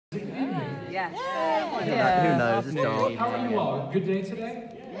Yeah. Who knows? It's dark. How are you all? Good day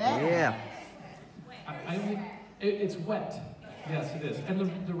today? Yeah. It's wet. Yes, it is.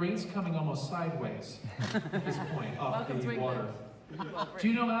 And the rain's coming almost sideways at this point off the water. Do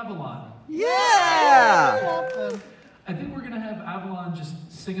you know Avalon? Yeah! I think we're going to have Avalon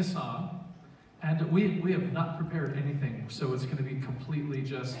just sing a song. And we have not prepared anything, so it's going to be completely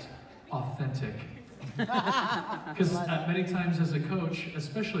just authentic. Because many times as a coach,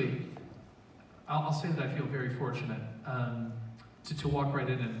 especially, I'll say that I feel very fortunate to walk right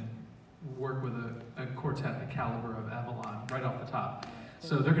in and work with a quartet the caliber of Avalon right off the top.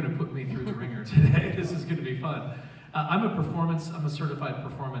 So they're going to put me through the ringer today. This is going to be fun. I'm a certified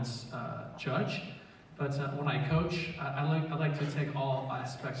performance judge, but when I coach, I like to take all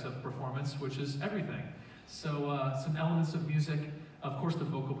aspects of performance, which is everything. So some elements of music. Of course, the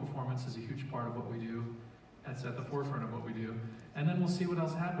vocal performance is a huge part of what we do. That's at the forefront of what we do. And then we'll see what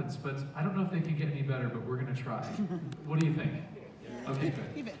else happens. But I don't know if they can get any better, but we're going to try. What do you think? Okay,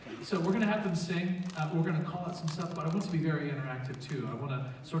 good. So we're going to have them sing. We're going to call out some stuff, but I want to be very interactive too. I want to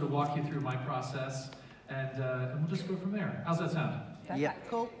sort of walk you through my process, and we'll just go from there. How's that sound? Yeah.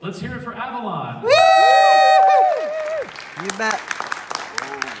 Cool. Let's hear it for Avalon. Woo! You bet.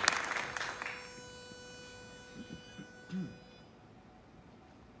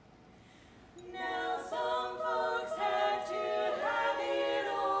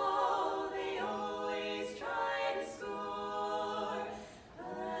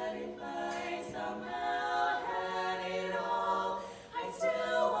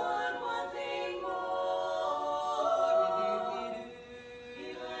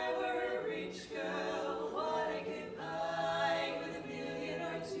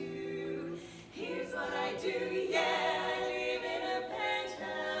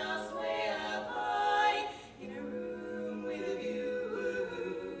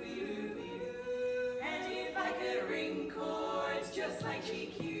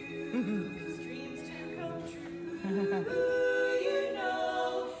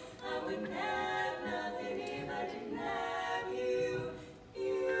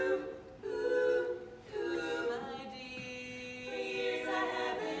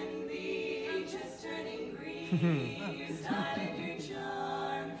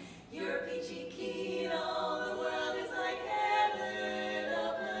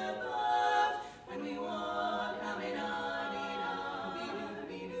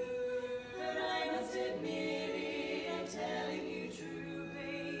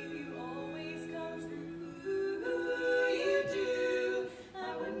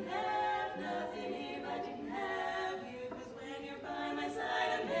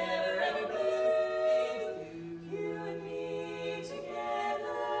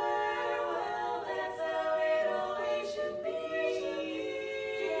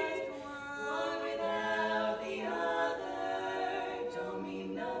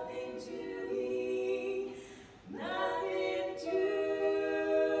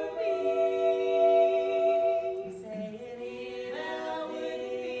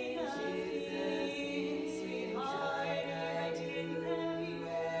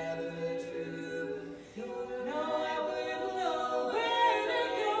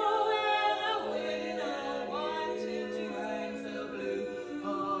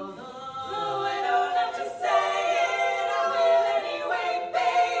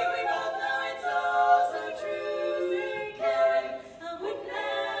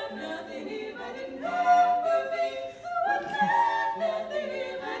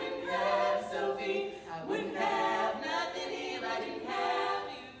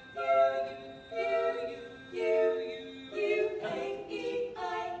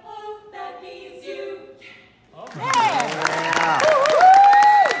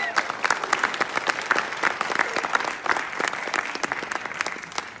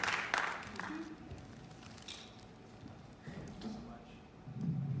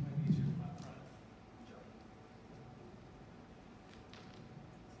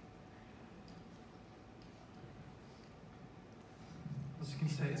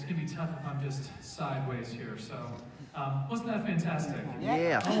 It's going to be tough if I'm just sideways here, so wasn't that fantastic?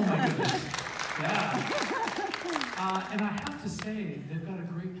 Yeah. Oh my goodness. Yeah. And I have to say, they've got a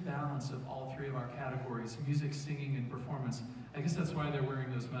great balance of all three of our categories, music, singing, and performance. I guess that's why they're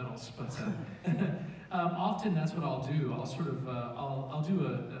wearing those medals, but often that's what I'll do. I'll sort of, I'll do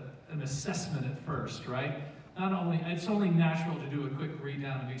an assessment at first, right? Not only, it's only natural to do a quick read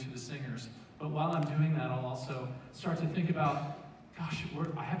down of each of the singers, but while I'm doing that, I'll also start to think about, gosh,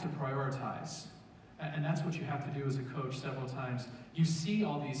 I have to prioritize. And that's what you have to do as a coach several times. You see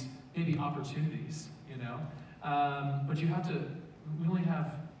all these maybe opportunities, you know, but you have to, we only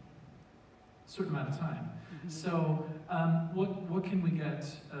have certain amount of time. So what can we get,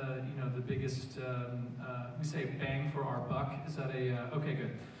 you know, the biggest, we say bang for our buck? Is that a, okay,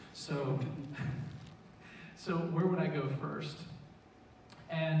 good. So, so where would I go first?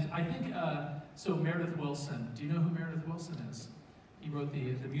 And I think, so Meredith Willson, do you know who Meredith Willson is? He wrote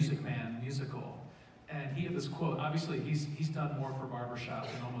the Music Man musical. And he had this quote, obviously he's done more for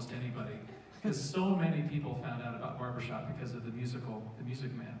Barbershop than almost anybody, because so many people found out about Barbershop because of the musical, The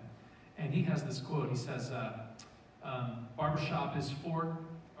Music Man. And he has this quote, he says, Barbershop is four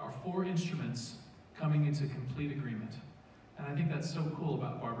instruments coming into complete agreement. And I think that's so cool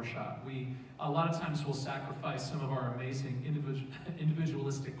about Barbershop. We, a lot of times, will sacrifice some of our amazing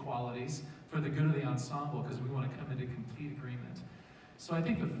individualistic qualities for the good of the ensemble because we want to come into complete agreement. So I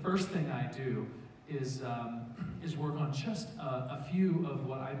think the first thing I do is work on just a few of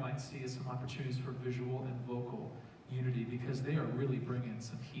what I might see as some opportunities for visual and vocal unity, because they are really bringing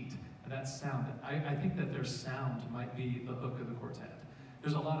some heat. And that sound, I think that their sound might be the hook of the quartet.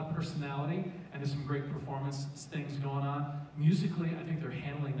 There's a lot of personality, and there's some great performance things going on. Musically, I think they're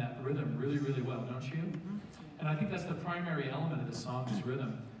handling that rhythm really, really well, don't you? And I think that's the primary element of the song is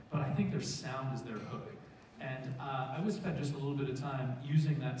rhythm, but I think their sound is their hook. And I would spend just a little bit of time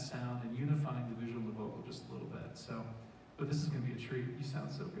using that sound and unifying the visual and the vocal just a little bit. So, but this is going to be a treat. You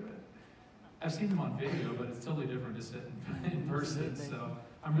sound so good. I've seen them on video, but it's totally different to sit in person. So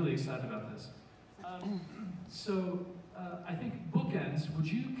I'm really excited about this. I think bookends. Would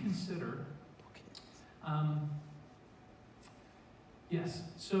you consider? Yes.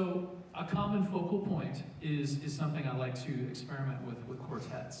 So a common focal point is something I like to experiment with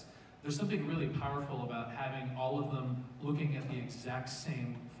quartets. There's something really powerful about having all of them looking at the exact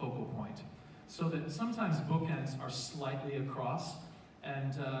same focal point, so that sometimes bookends are slightly across,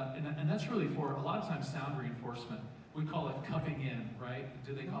 and that's really for a lot of times sound reinforcement. We call it cupping in, right?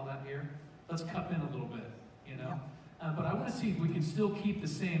 Do they call that here? Let's cup in a little bit, you know? But I want to see if we can still keep the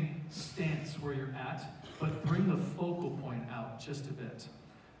same stance where you're at, but bring the focal point out just a bit.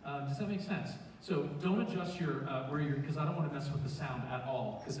 Does that make sense? So don't adjust your, because I don't want to mess with the sound at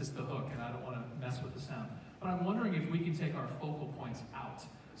all, because it's the hook and I don't want to mess with the sound. But I'm wondering if we can take our focal points out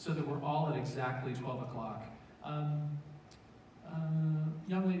so that we're all at exactly 12 o'clock.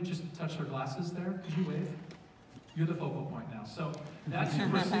 Young lady just touched her glasses there. Could you wave? You're the focal point now. So that's who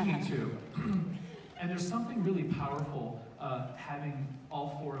we're singing to. And there's something really powerful having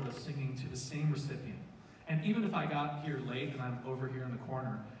all four of us singing to the same recipient. And even if I got here late and I'm over here in the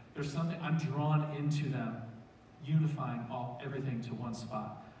corner, there's something, I'm drawn into them, unifying everything to one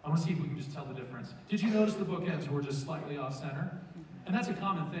spot. I want to see if we can just tell the difference. Did you notice the bookends were just slightly off center? And that's a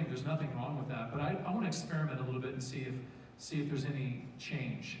common thing, there's nothing wrong with that, but I want to experiment a little bit and see if there's any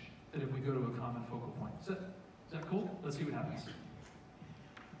change, that if we go to a common focal point. Is that cool? Let's see what happens.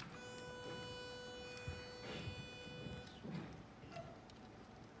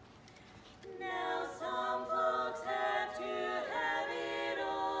 Now some folks have to have it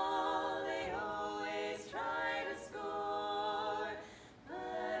all. They always try to score.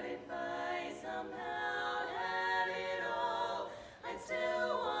 But if I somehow had it all, I'd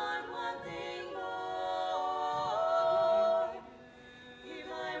still want one thing more. If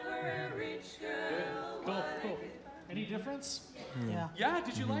I were a rich girl. Good. Cool. Any difference? Yeah. Yeah,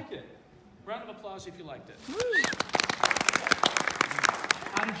 did you like it? Round of applause if you liked it.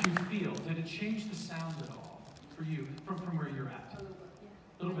 How did you feel? Did it change the sound at all for you from where you're at? A little bit, yeah.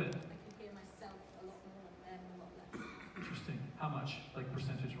 A little bit. I could hear myself a lot more and them a lot less. Interesting. How much, like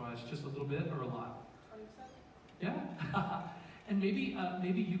percentage-wise? Just a little bit or a lot? 20%. Yeah. And maybe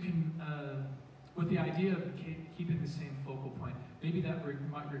you can, with the idea of keeping the same focal point, maybe that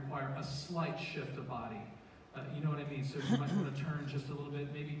might require a slight shift of body. You know what I mean? So you might want to turn just a little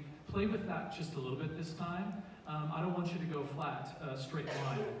bit. Maybe play with that just a little bit this time. I don't want you to go flat, straight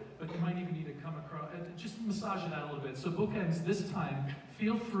line, but you might even need to come across, just massage it out a little bit. So bookends this time,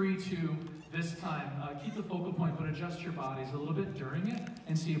 feel free to, this time, keep the focal point, but adjust your bodies a little bit during it,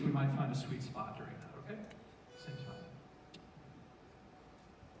 and see if we might find a sweet spot during that, okay? Same spot.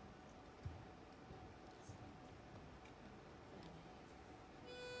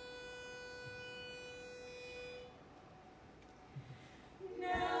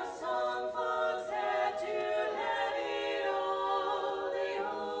 Now some folks have to have it all. They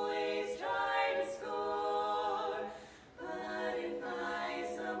always try to score. But if I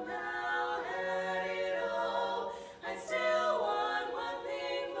somehow had it all, I'd still want one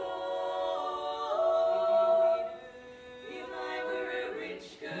thing more. If I were a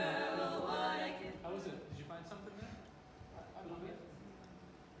rich girl, what I could... How was it? Did you find something there? A little bit?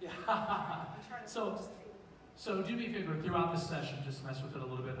 Yeah. So do me a favor, throughout this session, just mess with it a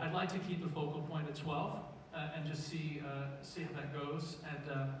little bit. I'd like to keep the focal point at 12 and just see how that goes. And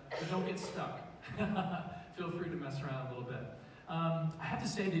but don't get stuck. Feel free to mess around a little bit. I have to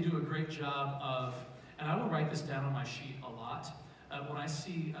say they do a great job of, and I will write this down on my sheet a lot, when I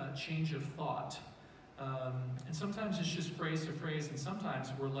see a change of thought. And sometimes it's just phrase to phrase, and sometimes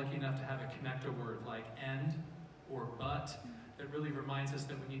we're lucky enough to have a connector word like and or but that really reminds us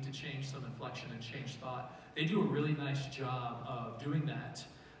that we need to change some inflection and change thought. They do a really nice job of doing that,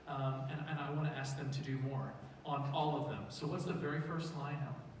 and I want to ask them to do more on all of them. So what's the very first line,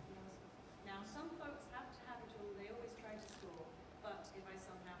 Helen? Now, some folks have to have it all. They always try to score, but if I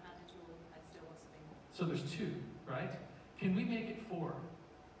somehow had it all, I'd still want something more. So there's 2, right? Can we make it 4?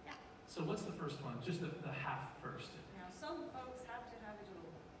 Yeah. So what's the first one? Just the half first. Now, some folks have to have it all.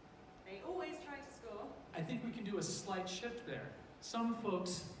 They always try to score. I think we can do a slight shift there. Some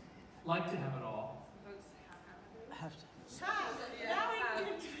folks like to have it all. Some folks Have to. Some folks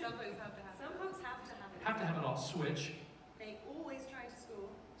have to have it. Have to have it all. Switch. They always try to score,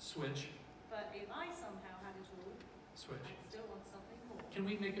 Switch. but if I somehow had it all, Switch. I'd still want something more. Can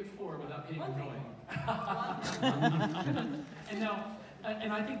we make it 4 without being One thing. annoying? And now,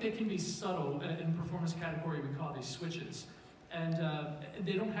 and I think they can be subtle. In performance category, we call these switches. And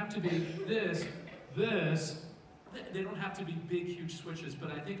they don't have to be this. They don't have to be big, huge switches,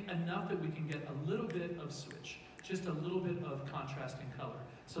 but I think enough that we can get a little bit of switch, just a little bit of contrasting color.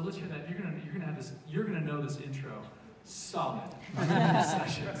 So let's hear that. You're gonna know this intro solid in this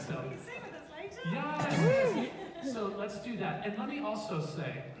session. So You sing with us later? yes. So let's do that. And let me also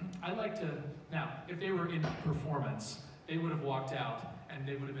say, I like to, now, if they were in performance, they would have walked out and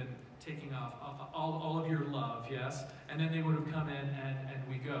they would have been taking off all of your love, yes? And then they would have come in and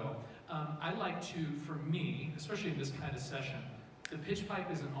we go. I like to, for me, especially in this kind of session, the pitch pipe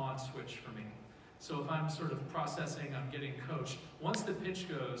is an on switch for me. So if I'm sort of processing, I'm getting coached, once the pitch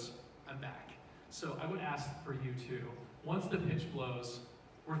goes, I'm back. So I would ask for you too. Once the pitch blows,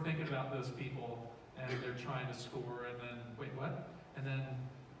 we're thinking about those people and they're trying to score and then, wait, what? And then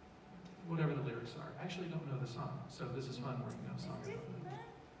whatever the lyrics are. I actually don't know the song, so this is fun working on a song.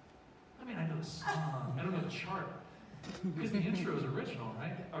 I mean, I know the song. I don't know the chart. Because the intro is original,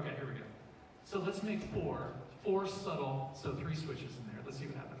 right? Okay, here we go. So let's make 4 subtle, so 3 switches in there. Let's see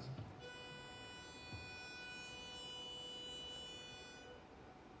what happens.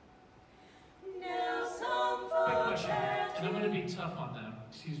 Now some Quick folks question, have and I'm to going to be tough on them.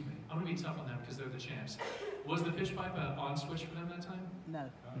 Excuse me. I'm going to be tough on them because they're the champs. Was the pitch pipe an on switch for them that time? No.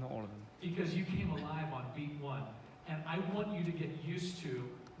 Not all of them. Because you came alive on beat 1. And I want you to get used to,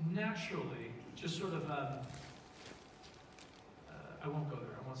 naturally, just sort of, I won't go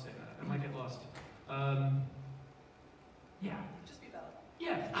there, I won't say that, I might get lost. Yeah. Just be better.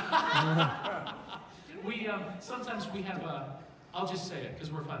 Yeah. Sometimes we have I'll just say it,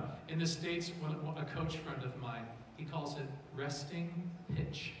 because we're fun. In the States, a coach friend of mine, he calls it resting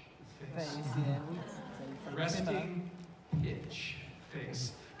pitch face. Face, yeah. Resting pitch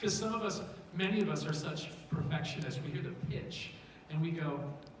face. Because some of us, many of us are such perfectionists. We hear the pitch and we go,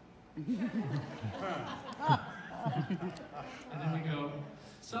 and then we go,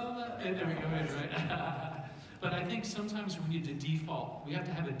 and there we go, right? But I think sometimes we need to default. We have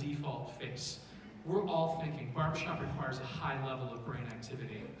to have a default face. We're all thinking. Barbershop requires a high level of brain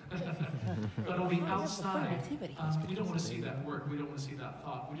activity. But on the outside, we don't want to see that work. We don't want to see that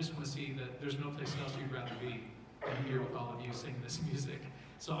thought. We just want to see that there's no place else you'd rather be than here with all of you singing this music.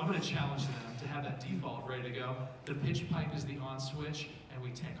 So I'm going to challenge them to have that default ready to go. The pitch pipe is the on switch, and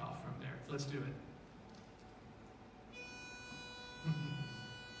we take off from there. Let's do it.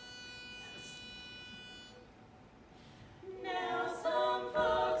 Now some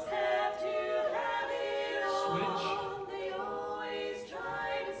folks have to have it all. Switch. They always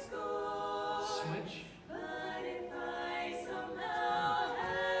try to score. Switch. But if I somehow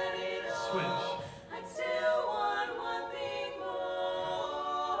had it all, Switch. I'd still want one thing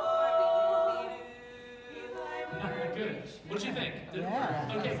more. If I were Good. What'd you think? Did it Yeah.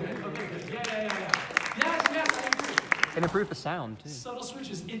 work? Okay, good. Okay, good. Yeah. Yes, I agree. It improved the sound too. Subtle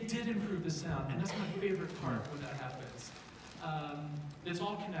switches, it did improve the sound, and that's my favorite part when that happens. It's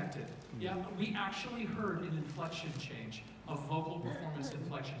all connected. Yeah, we actually heard an inflection change, a vocal performance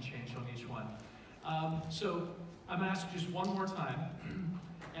inflection change on each one. So I'm gonna ask you just one more time,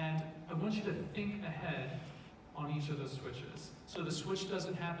 and I want you to think ahead on each of those switches. So the switch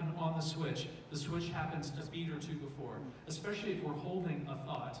doesn't happen on the switch happens a beat or two before, especially if we're holding a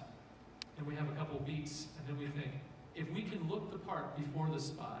thought, and we have a couple beats, and then we think, if we can look the part before the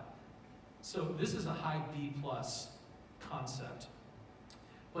spot. So this is a high B plus concept.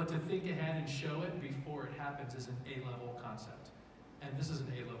 But to think ahead and show it before it happens is an A-level concept. And this is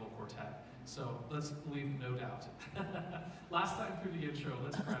an A-level quartet. So let's leave no doubt. Last time through the intro,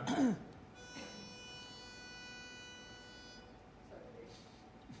 let's grab it.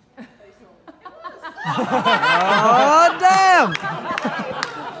 Oh, damn!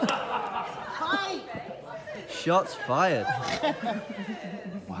 Shots fired.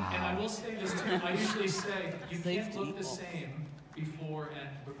 Wow. And I will say this too. I usually say you can't look the same before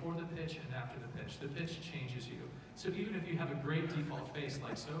the pitch and after the pitch. The pitch changes you. So even if you have a great default face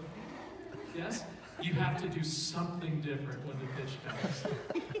like Sophie, yes, you have to do something different when the pitch comes.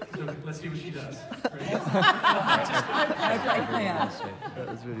 So let's see what she does. Ready? That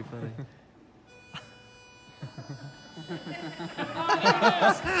was really funny.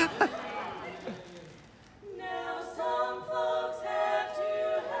 Now some folks have to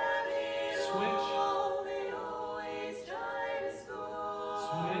have it all. They always try to score.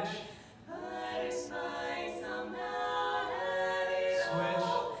 Switch. But if I somehow had it Switch.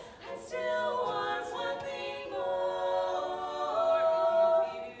 all, I'd still want one thing more.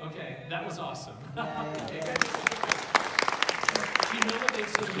 Okay, that was awesome. You know what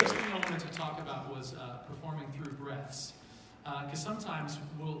so the next thing I wanted to talk about was performing through breaths. Because sometimes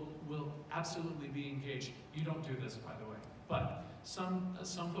we'll absolutely be engaged. You don't do this, by the way. But some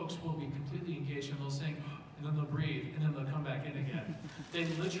folks will be completely engaged and they'll sing, and then they'll breathe, and then they'll come back in again. They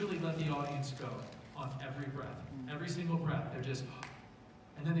literally let the audience go on every breath. Every single breath, they're just,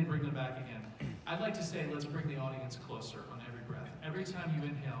 and then they bring them back again. I'd like to say, let's bring the audience closer on every breath. Every time you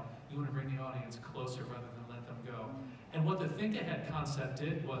inhale, you want to bring the audience closer rather than let them go. And what the think ahead concept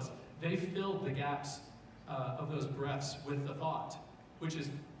did was they filled the gaps of those breaths with the thought, which is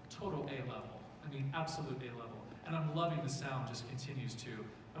total A level. I mean, absolute A level. And I'm loving the sound just continues to.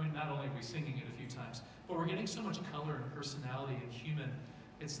 I mean, not only are we singing it a few times, but we're getting so much color and personality and human.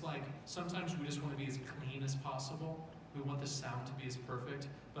 It's like sometimes we just want to be as clean as possible. We want the sound to be as perfect,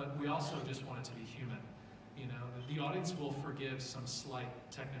 but we also just want it to be human. You know, the audience will forgive some slight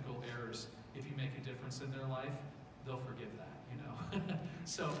technical errors. If you make a difference in their life, they'll forgive that, you know.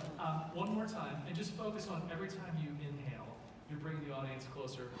 So one more time, and just focus on every time you inhale, you bring the audience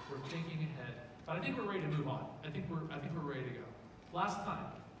closer. We're thinking ahead, but I think we're ready to move on. I think we're ready to go. Last time,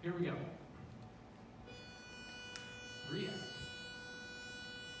 here we go. Ria.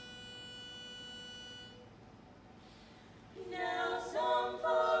 Now some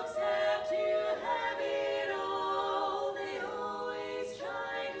folks have to have it all. They always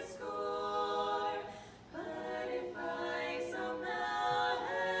try to score. But if I somehow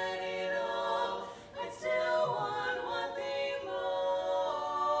had it all, I'd still want one thing more.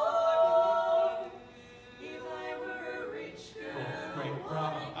 If I were a rich girl. Cool. Great,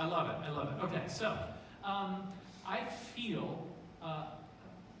 bravo. I love it, I love it. Okay, so I feel,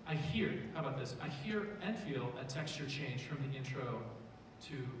 I hear, how about this? I hear and feel a texture change from the intro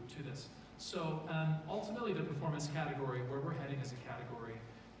to this. So ultimately the performance category, where we're heading as a category,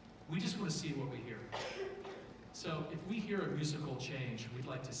 we just want to see what we hear. So if we hear a musical change, we'd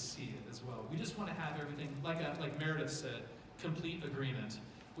like to see it as well. We just want to have everything, like Meredith said, complete agreement.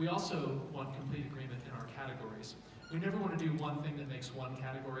 We also want complete agreement in our categories. We never want to do one thing that makes one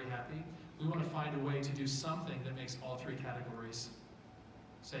category happy. We want to find a way to do something that makes all three categories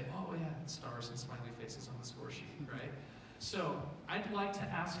say, oh yeah, stars and smiley faces on the score sheet, right? So I'd like to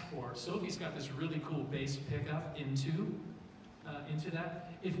ask for, Sophie's got this really cool bass pickup into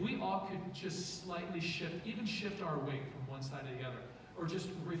that. If we all could just slightly shift, even shift our weight from one side to the other, or just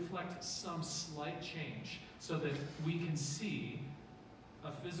reflect some slight change so that we can see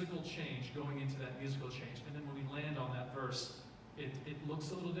a physical change going into that musical change. And then when we land on that verse, it looks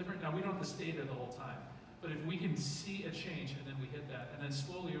a little different. Now, we don't have to stay there the whole time. But if we can see a change and then we hit that, and then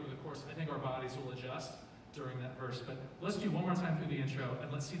slowly over the course, I think our bodies will adjust during that verse. But let's do one more time through the intro,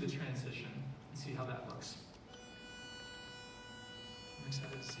 and let's see the transition and see how that looks. I'm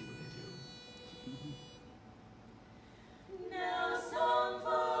excited to see what they do. Now some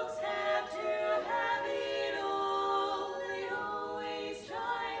folks have to have it all. They always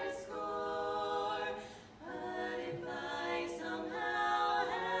try to score. But if I somehow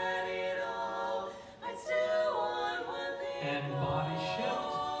had it all, I'd still want one thing And body shift.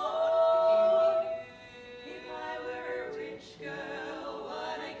 more. If I were a rich girl,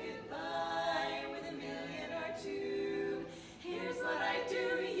 what I could buy with $1 million or two. Here's what I do,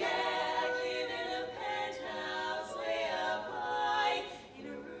 yeah. I'd live in a penthouse way up high, in a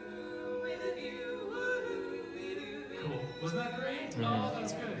room with a view. Cool. Wasn't that great? Oh,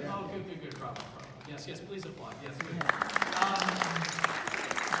 that's good. Oh, good. Bravo. Yes, please applaud. Yes, good.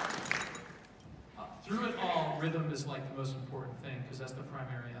 Through it all, rhythm is like the most important thing because that's the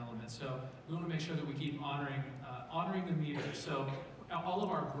primary element. So we want to make sure that we keep honoring the meter. So all of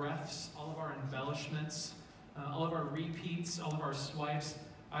our breaths, all of our embellishments, all of our repeats, all of our swipes,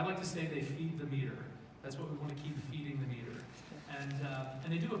 I like to say they feed the meter. That's what we want to keep feeding the meter.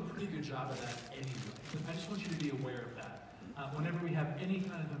 And they do a pretty good job of that anyway. I just want you to be aware of that. Whenever we have any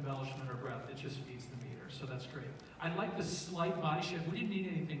kind of embellishment or breath, it just feeds the meter, so that's great. I like the slight body shift. We didn't need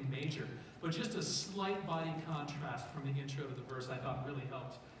anything major, but just a slight body contrast from the intro to the verse I thought really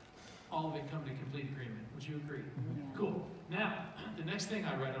helped all of it come to complete agreement. Would you agree? Yeah. Cool. Now, the next thing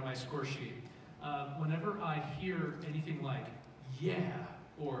I write on my score sheet, whenever I hear anything like, yeah,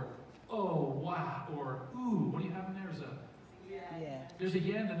 or, oh, wow, or, ooh, what do you have in there? Yeah. There's a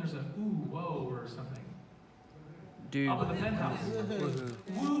yeah, and then there's a ooh, whoa, or something. Dude. Up at the penthouse. Woohoo.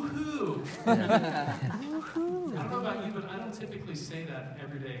 Woohoo! Woohoo! I don't know about you, but I don't typically say that in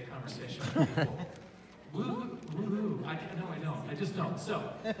everyday conversation with people. Woohoo! Woohoo! I don't. I just don't.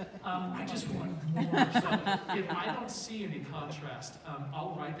 So, I just want more. So, if I don't see any contrast,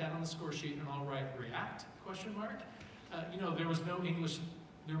 I'll write that on the score sheet and I'll write react, question mark.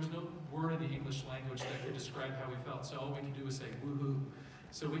 There was no word in the English language that could describe how we felt, so all we can do is say woohoo.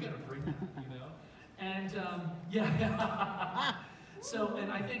 So we gotta bring that, And yeah. So,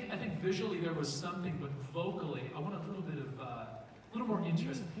 and I think visually there was something, but vocally, I want a little bit of, a little more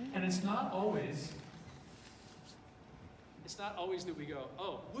interest. And it's not always that we go,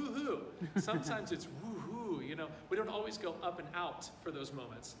 oh, woohoo. Sometimes it's woohoo, We don't always go up and out for those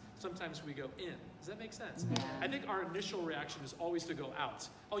moments. Sometimes we go in. Does that make sense? Yeah. I think our initial reaction is always to go out.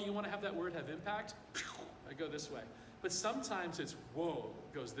 Oh, you want to have that word have impact? I go this way. But sometimes it's whoa,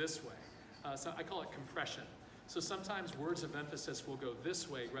 goes this way. So I call it compression. So sometimes words of emphasis will go this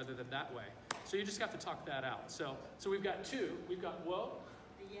way rather than that way. So you just have to talk that out. So we've got two. We've got whoa.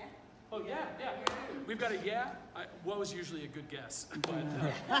 Yeah. Oh, yeah. We've got a yeah. Whoa is usually a good guess. But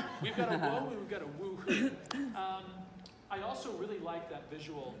we've got a whoa and we've got a woohoo. I also really like that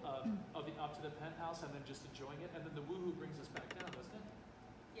visual of the up to the penthouse and then just enjoying it. And then the woohoo brings us back down, doesn't it?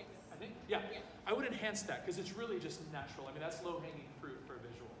 Yes. I think? Yeah. I would enhance that because it's really just natural. I mean, that's low-hanging fruit for a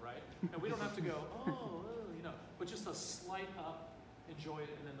visual, right? And we don't have to go, but just a slight up, enjoy it,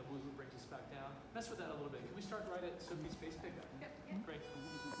 and then the woohoo brings us back down. Mess with that a little bit. Can we start right at Sophie's bass pickup? Yep. Great.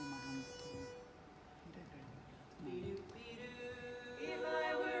 If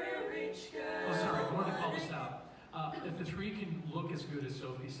I were a rich girl. Oh, sorry, I wanted to call this out. If the three can look as good as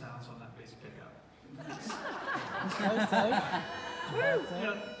Sophie sounds on that bass pickup.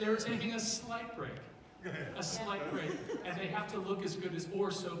 They're taking a slight break. And they have to look as good as,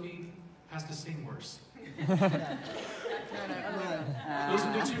 or Sophie has to sing worse. Those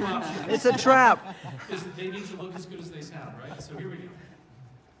are the two options. It's a trap. Because they need to look as good as they sound, right? So here we go.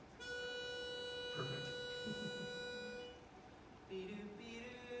 Perfect.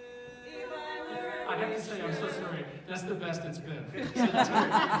 I have to say, I'm so sorry. That's the best it's been. So that's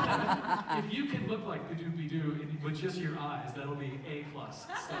great. If you can look like Bidoo with just your eyes, that'll be A+. So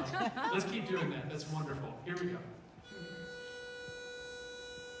let's keep doing that. That's wonderful. Here we go.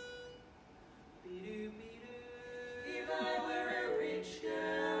 If I were a rich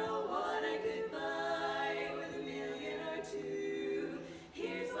girl, what I could buy with $1 million or two.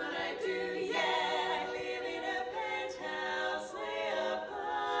 Here's what I do, yeah, I live in a penthouse way up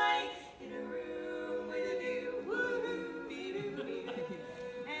high, in a room with a view, woohoo, be-doo.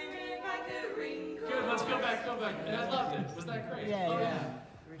 And if I could wrinkle. Good, let's go back. And I loved it. Was that great? Yeah.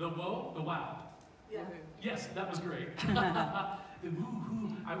 The whoa, the wow. Yeah. Yes, that was great. The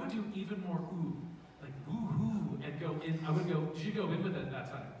woo-hoo, I would do even more ooh. Like woo-hoo, and go in. I would go, did you go in with it that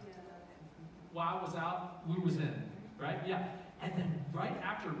time? Wow was out, woo was in, right? Yeah. And then right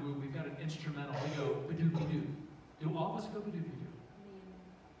after woo, we've got an instrumental. We go ba-doo-be-doo. Do all of us go ba-doo-be-doo?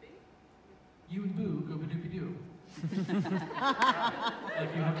 You and Boo go ba-doo-be-doo.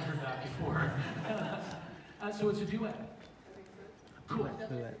 Like you haven't heard that before. So it's a duet. Cool.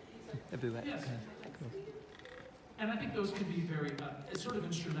 A duet. Yes. And I think those can be very, it's sort of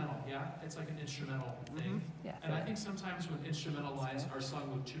instrumental, yeah? It's like an instrumental thing. Yeah. And I think sometimes when instrumental lines are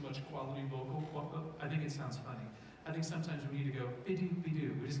sung with too much quality vocal, I think it sounds funny. I think sometimes we need to go,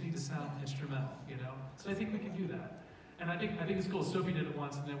 be-doo. We just need to sound instrumental, So I think we can do that. And I think it's cool. Sophie did it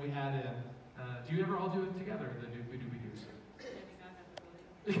once, and then we add in, do you ever all do it together, the be-doo-be-doos?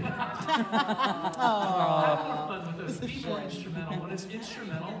 Have more fun with those. Be more instrumental. When it's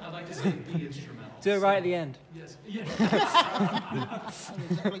instrumental, I like to say be instrumental. Do it right at the end. Yes. Yeah.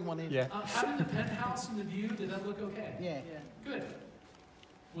 Definitely one in. Yeah. Having the penthouse and the view, did that look okay? Yeah. Good.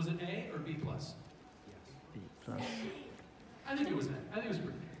 Was it A or B+? B+. I think it was A. I think it was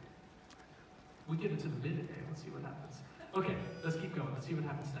pretty good. We get into the mid A. Let's see what happens. Okay, let's keep going. Let's see what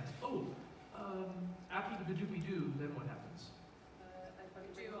happens next. Oh, after the ba-doopy-doo, then what happens?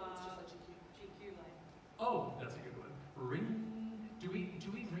 GQ line. Oh, that's a good one. Ring. Do we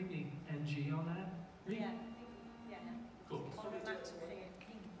ring the NG on that? Ring. Yeah. Cool. Automatically.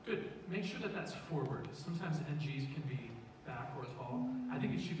 Good. Make sure that that's forward. Sometimes NGs can be back or tall. I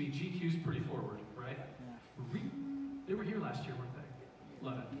think it should be GQ's pretty forward, right? Ring. They were here last year, weren't they?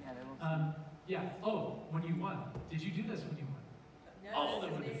 Love it. Yeah, they will. Yeah. Oh, when you won. Did you do this when you won? No, Oh,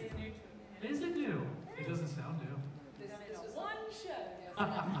 that would this be- is new. Is it new? It doesn't sound new. This was one show.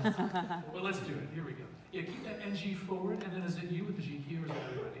 Well, let's do it. Here we go. Yeah, keep that NG forward, and then is it you with the GQ or is it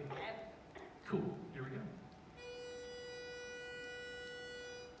everybody? Cool. Here we go.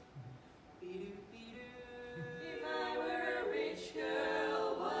 If I were a rich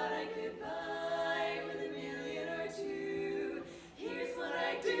girl, what I could buy with $1 million or two. Here's what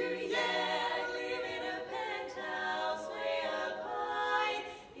I do, yeah. I live in a penthouse way up high,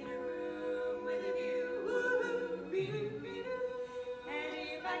 in a room with a view. And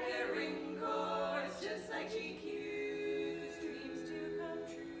if I could ring chords just like GQ's dreams to come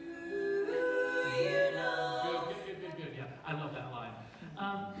true, you know. Good. Yeah, I love that line.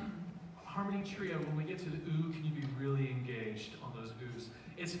 Harmony trio, when we get to the ooh, can you be really engaged on those oohs?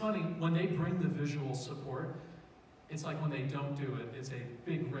 It's funny, when they bring the visual support, it's like when they don't do it, it's a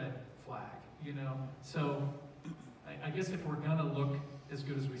big red flag, you know? So, I guess if we're gonna look as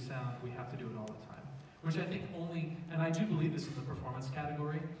good as we sound, we have to do it all the time. Which I think only, and I do believe this in the performance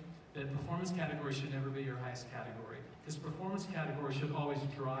category, that performance category should never be your highest category. This performance category should always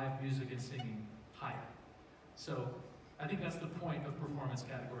drive music and singing higher. So, I think that's the point of performance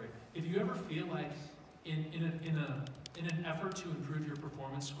category. If you ever feel like in an effort to improve your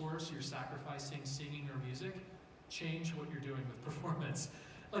performance scores, you're sacrificing singing or music, change what you're doing with performance.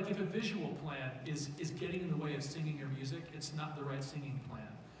 Like if a visual plan is getting in the way of singing or music, it's not the right singing plan.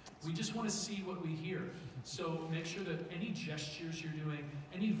 We just want to see what we hear. So make sure that any gestures you're doing,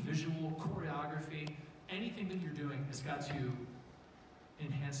 any visual choreography, anything that you're doing has got to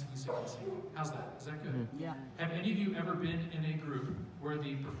enhance music and singing. How's that? Is that good? Yeah. Have any of you ever been in a group where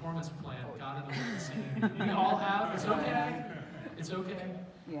the performance plan got in the way of singing? You all have? It's okay. It's okay.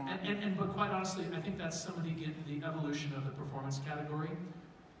 Yeah. But quite honestly, I think that's some of the evolution of the performance category.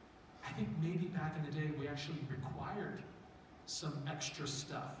 I think maybe back in the day we actually required some extra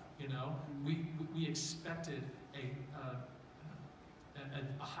stuff. You know, we expected a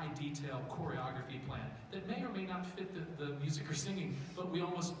high detail choreography plan that may or may not fit the music or singing, but we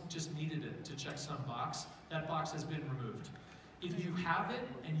almost just needed it to check some box. That box has been removed. If you have it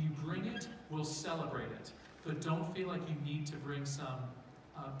and you bring it, we'll celebrate it. But don't feel like you need to bring some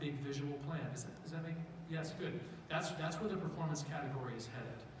big visual plan. Does that make, yes, good. That's where the performance category is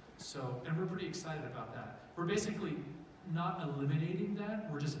headed. So, and we're pretty excited about that. We're basically not eliminating that,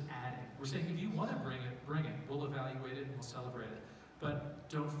 we're just adding. We're saying if you want to bring it. We'll evaluate it and we'll celebrate it. But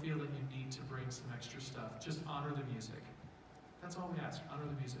don't feel that you need to bring some extra stuff. Just honor the music. That's all we ask, honor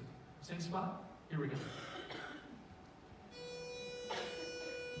the music. Same spot? Here we go.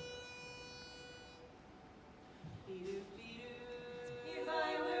 If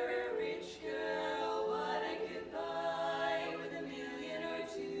I were a rich girl, what I could buy with $1 million or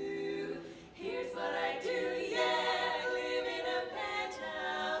two. Here's what I do, yeah. I live in a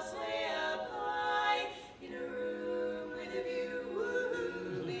penthouse way up high, in a room with a view.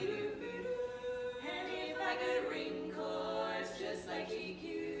 And if I could ring chords just like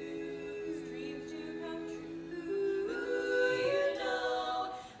GQ's dreams to come true, you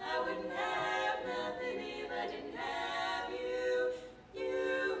know, I wouldn't have nothing if I didn't have you.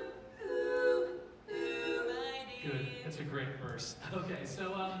 My Good, that's a great verse. Okay,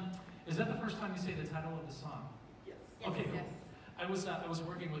 so is that the first time you say the title of the song? Yes. Okay, cool. I was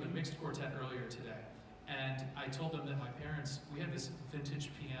working with a mixed quartet earlier today, and I told them that my parents, we had this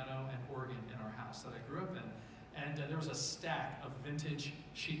vintage piano and organ in our house that I grew up in, and there was a stack of vintage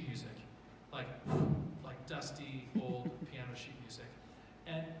sheet music, like dusty, old piano sheet music.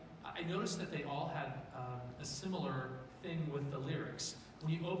 And I noticed that they all had a similar thing with the lyrics.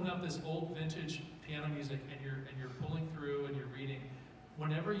 When you open up this old vintage piano music and you're pulling through and you're reading,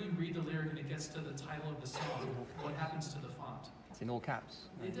 whenever you read the lyric and it gets to the title of the song, what happens to the font? It's in all caps.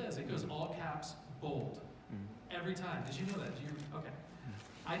 It does. It goes all caps, bold. Every time. Did you know that? Okay.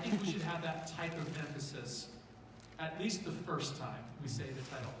 I think we should have that type of emphasis at least the first time we say the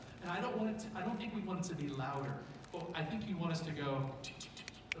title. And I don't think we want it to be louder. But I think you want us to go,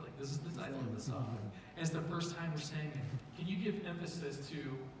 like, this is the title of the song. And it's the first time we're saying it. Can you give emphasis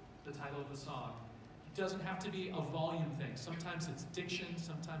to the title of the song? doesn't have to be a volume thing. Sometimes it's diction,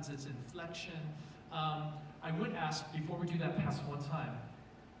 sometimes it's inflection. I would ask, before we do that, pass one time.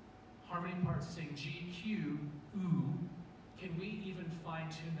 Harmony parts sing G, Q, ooh. Can we even fine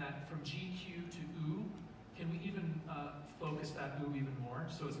tune that from G, Q to ooh? Can we even focus that ooh even more?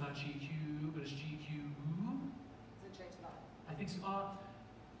 So it's not G, Q, but it's G, Q, ooh? Does it change that? I think so.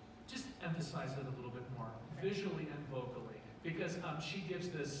 Just emphasize it a little bit more, visually and vocally. Because she gives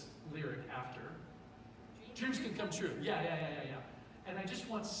this lyric after. Dreams can come true. Yeah. And I just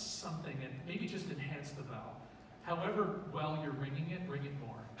want something, and maybe just enhance the vowel. However well you're ringing it, ring it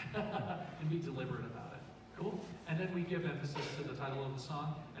more. And be deliberate about it. Cool? And then we give emphasis to the title of the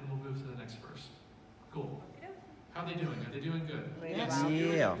song, and we'll move to the next verse. Cool. How are they doing? Are they doing good? Really Yes. well.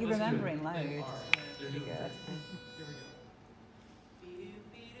 Yeah. You're remembering loads. They are. They're doing Good. good. Here we go.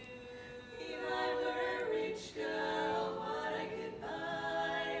 If I were a rich girl, what I could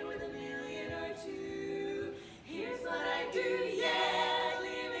buy with $1 million or two. Here's what I do, yeah.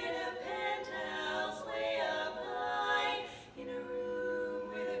 Live in a penthouse way up high, in a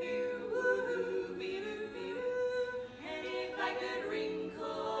room with a view. Woo-hoo, be-doo, be-doo. And if I could ring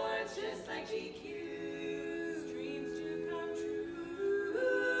chords just like GQ's, dreams do come true.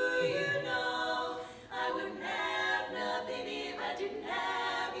 You know, I wouldn't have nothing if I didn't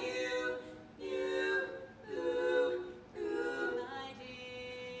have you. You, ooh, ooh, my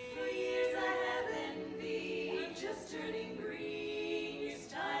dear. For years I have envied, just turning green. Your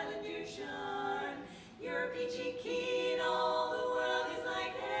style and your charm, your peachy keen. All the world is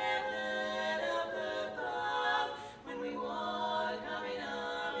like heaven up above when we walk, humming,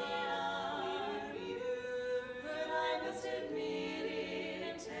 but I must admit it,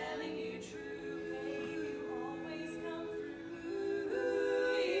 I'm telling you true, you always come through.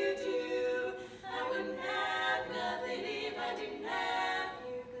 You do. I wouldn't have nothing if I didn't have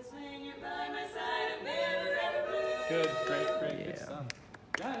you. 'Cause when you're by my side, I'm never ever blue. Good, great, good Yeah. stuff.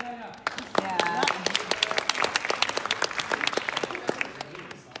 Yeah. Yeah.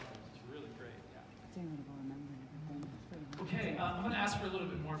 It's really great, yeah. I don't really remember everything. It's really nice. Okay, I'm going to ask for a little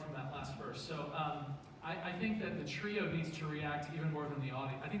bit more from that last verse. So I think that the trio needs to react even more than the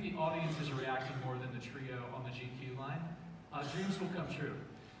audience. I think the audience is reacting more than the trio on the GQ line. Dreams will come true.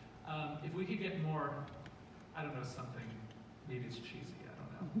 If we could get more, I don't know, something, maybe it's cheesy, I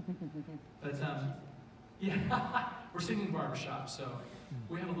don't know. But yeah, we're singing Barbershop, so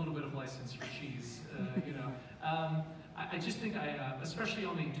we have a little bit of license for cheese, you know. I just think especially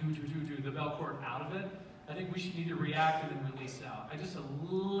on the do, the bell chord out of it, I think we should need to react and then release out. Just a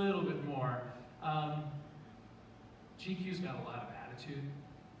little bit more. GQ's got a lot of attitude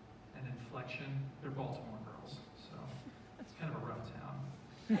and inflection. They're Baltimore girls, so it's kind of a rough town.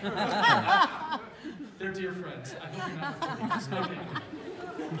 They're dear friends. I hope you're not recording this.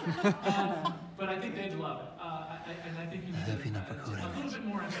 Okay. But I think they'd love it. And I think you need to, a little bit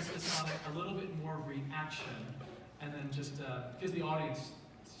more emphasis on it, a little bit more reaction, and then just, because the audience,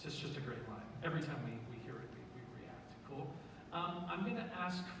 it's just a great line. Every time we hear it, we react. Cool? I'm going to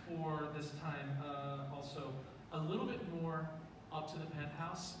ask for this time also a little bit more up to the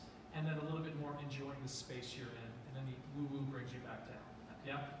penthouse, and then a little bit more enjoying the space you're in, and then the woo-woo brings you back down.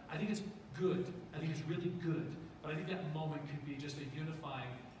 Yeah? I think it's good. I think it's really good. But I think that moment could be just a unifying,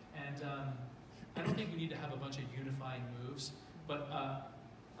 and I don't think we need to have a bunch of unifying moves, but a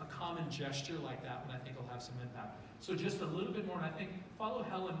common gesture like that one I think will have some impact. So just a little bit more, and I think follow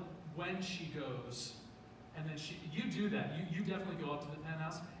Helen when she goes, and then you do that. You definitely go up to the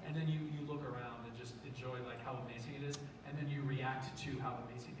penthouse, and then you look around and just enjoy like how amazing it is, and then you react to how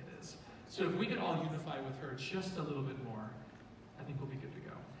amazing it is. So if we could all unify with her just a little bit more, I think we'll be good to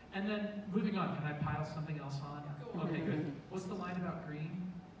go. And then moving on, can I pile something else on? Okay, good. What's the line about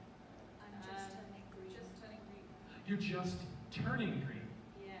green? I'm just turning green. Just turning green. You're just turning green.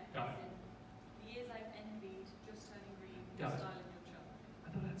 Yeah. Got it. Years I've envied, just turning green. Got it. Style in your job.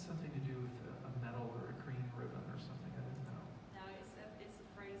 I thought it had something to do with a medal or a green ribbon or something. I didn't know. Now it's a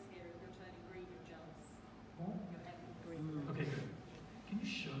phrase here. If you're turning green, you're jealous. Oh. You're envious. Okay, good. Can you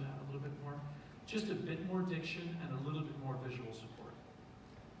show that a little bit more? Just a bit more diction and a little bit more visual support.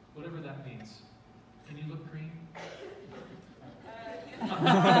 Whatever that means. Can you look green?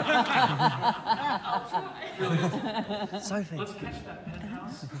 I'll try. Brilliant. Sophie. Let's catch that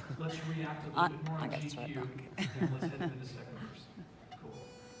penthouse. Let's react a little bit more I on got this right GQ. back. And let's head into the second verse. Cool.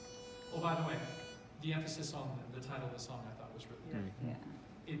 Oh, by the way, the emphasis on the title of the song I thought was really great. Yeah.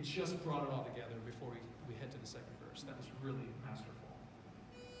 It just brought it all together before we head to the second verse. That was really masterful.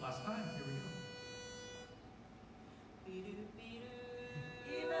 Last time, here we go.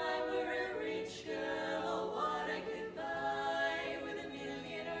 If I were a rich girl, what I could buy with $1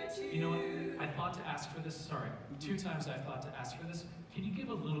 million or two. You know what? I thought to ask for this, sorry, 2 times I thought to ask for this. Can you give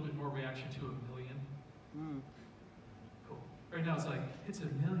a little bit more reaction to a million? Cool. Right now it's like, it's a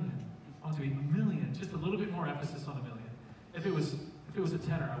million. I want to be a million. Just a little bit more emphasis on a million. If it was a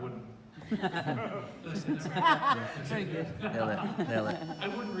tenor, I wouldn't. Did I say that right? Very good. Nail it. Nail it. I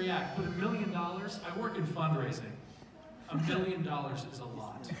wouldn't react, but $1 million, I work in fundraising. $1 million is a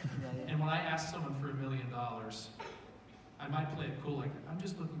lot. And when I ask someone for $1 million, I might play it cool, like, I'm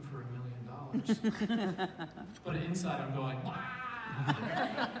just looking for $1 million. But inside I'm going, wow.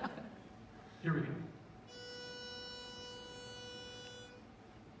 Here we go.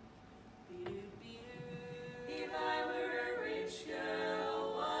 If I were a rich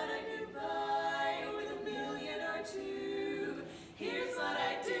girl, what I could buy with $1 million or 2. Here's what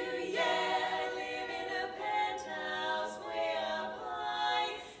I do, yeah. I live in a penthouse way up high,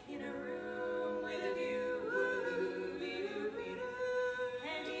 in a room with a view.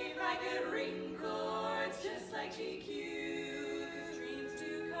 And if I could ring chords just like GQ, 'cause dreams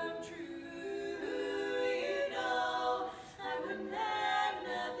do come true, you know, I wouldn't have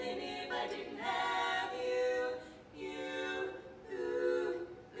nothing if I didn't have you,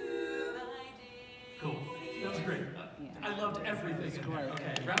 I did. Cool. That was great. Yeah. I loved everything in there. great.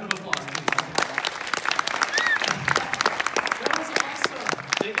 Okay, round of applause, please. That was awesome.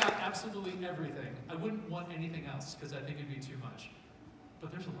 They got absolutely everything. I wouldn't want anything else because I think it'd be too much.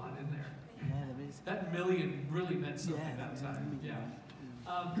 But there's a lot in there. Yeah, there is. That million really meant something Yeah, that yeah, time. yeah.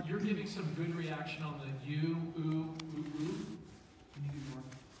 Yeah. You're giving some good reaction on the you, ooh, ooh, ooh. Can you do more?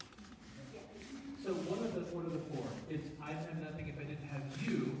 So what are the 4? It's I'd have nothing if I didn't have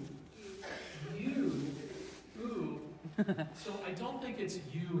you. You, ooh. So I don't think it's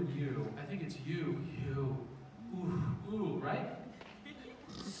you and you. I think it's you, ooh, right?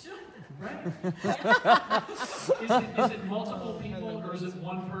 Right? Is it multiple people or is it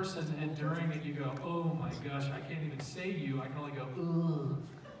one person and during it you go, oh my gosh, I can't even say you, I can only go, ooh.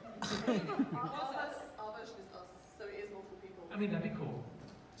 Our version is us, so it is multiple people. I mean, that'd be cool,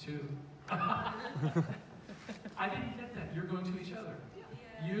 too. I didn't get that. You're going to each other.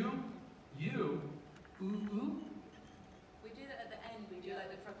 You, ooh. We do that at the end, we do like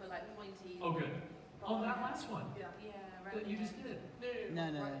the proper like pointy. Oh, good. Oh, that last one. Yeah. Right. That you just did.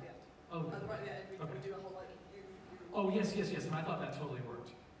 No. No. Right at the end. Oh, And right at the end, we Okay. do a whole like you. oh, yes, and I thought that totally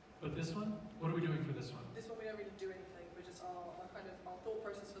worked. But this one? What are we doing for this one? This one we don't really do anything. We're just our kind of our thought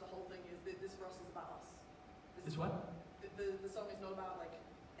process for the whole thing is that this for us is about us. It's what? The song is not about like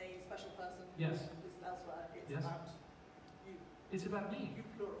a special person. Yes. Who's elsewhere. It's Yes. about you. It's about me You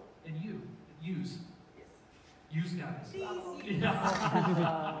plural. and you. Use. Yes. Use guys. Avalon.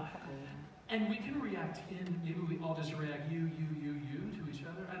 Yeah. And we can react maybe we all just react you to each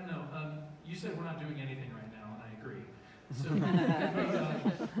other. I don't know. You said we're not doing anything right now, and I agree. So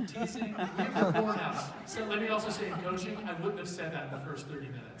teasing, we have rapport now. So let me also say in coaching, I wouldn't have said that in the first 30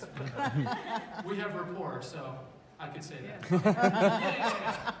 minutes. But, we have rapport, so I could say that.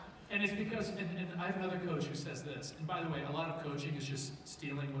 Yeah. And it's because, and I have another coach who says this, and by the way, a lot of coaching is just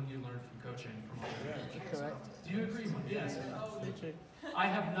stealing what you learned from coaching from other coaches. Correct. Do you agree, Mike? Yes. I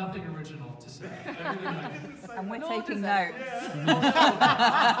have nothing original to say. Everything I And we're taking notes.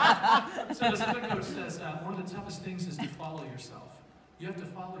 So this other coach says, one of the toughest things is to follow yourself. You have to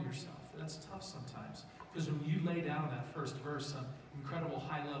follow yourself. That's tough sometimes. Because when you lay down that first verse, some incredible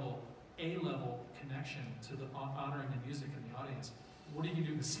high-level, A-level connection to the honoring the music in the audience, what do you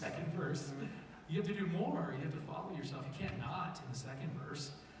do in the second verse? You have to do more. You have to follow yourself. You can't not in the second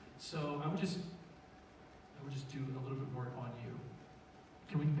verse. So I would just do a little bit more on you.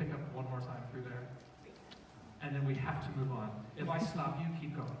 Can we pick up one more time through there? And then we have to move on. If I stop you,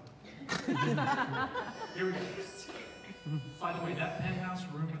 keep going. Here we go. By the way, that penthouse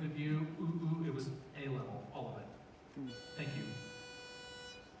room with the view, ooh, it was A-level, all of it. Thank you.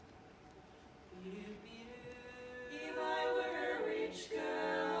 If I were a rich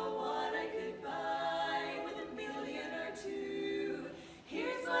girl, what I could buy with $1 million or 2.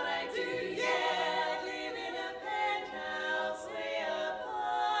 Here's what I do, yeah, I live in a penthouse way up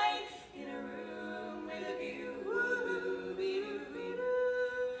high, in a room with a view.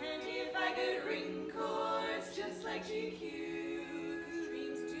 And if I could ring chords just like GQ, 'cause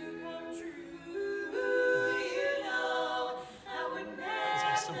dreams do come true, you know, I wouldn't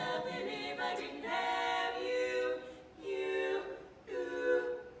have nothing if I didn't have you.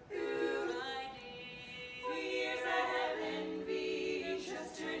 I did. For years I have envied,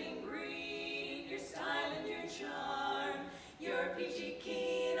 just turning green, your style and your charm, your peachy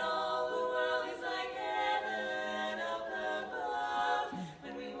keen, all the world is like heaven up above.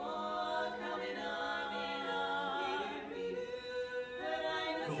 When we walk arm in arm, but I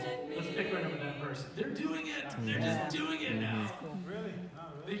must Cool. admit, Let's pick right up verse. They're doing it. They're just doing it now. Really?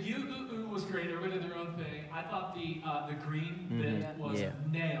 Oh, The you was great. Everybody did their own thing. I thought the green bit was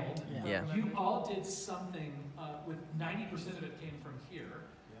nailed. Yeah. You all did something with 90% of it came from here,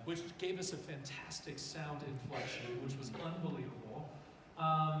 which gave us a fantastic sound inflection, which was unbelievable.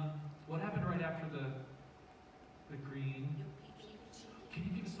 What happened right after the green? Can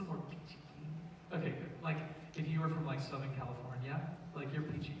you give us some more peachy keen? Okay, good. Like if you were from like Southern California, like you're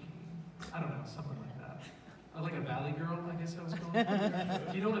peachy keen. I don't know, something like that. Or like a valley girl, I guess I was going.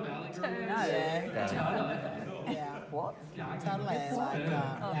 Do you know what a valley girl is? Yeah. Yeah. What? Yeah, I Totally, can like,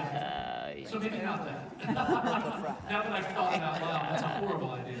 yeah. So maybe not that. Now that I've thought it out loud, that's a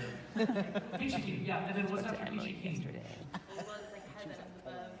horrible idea. Peachy keen, yeah. And then what's after peachy keen?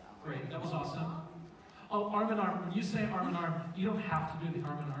 Great, that was awesome. Oh, arm in arm. When you say arm in arm, you don't have to do the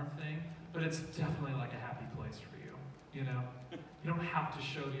arm in arm thing, but it's definitely like a happy place for you. You know, you don't have to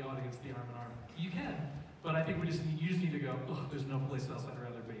show the audience the arm in arm. You can, but I think you just need to go. Oh, there's no place else I'd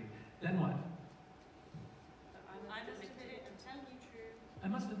rather be. Then what? I must admit it. I'm telling you true. I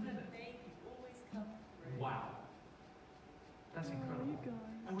must admit it. They always come through. Wow, that's incredible.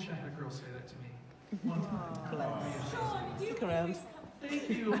 I wish I had a girl say that to me. One time. Sean, you Stick around. Thank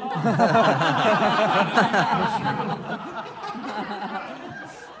you. Oh.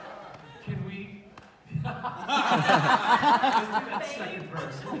 Can we? Let's do that second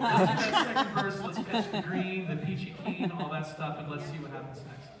verse. Let's do that second verse. Let's catch the green, the peachy keen, all that stuff, and let's see what happens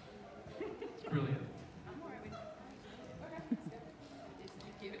next. It's brilliant. I'm alright with that. Okay.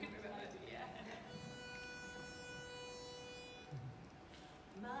 Keep it about it. Yeah.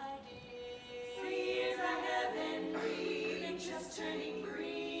 My dear, 3 years I have envied, and just turning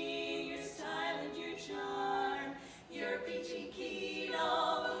green. Your style and your charm, your peachy keen.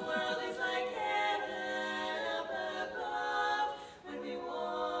 All the world is like heaven up above. When we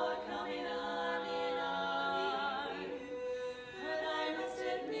walk, coming arm in arm. But I must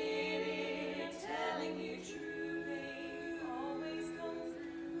admit it, telling you true, babe, you always come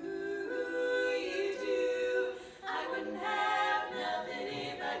through. You do. I wouldn't have nothing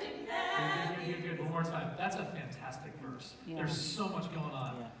if I didn't have you. Good. One more time. That's a fantastic verse. Yeah. There's so much going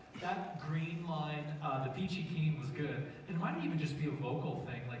on. Yeah. That green line, the peachy keen was good. It might even just be a vocal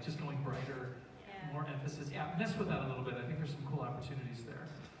thing, like just going brighter, more emphasis. Yeah, mess with that a little bit. I think there's some cool opportunities there.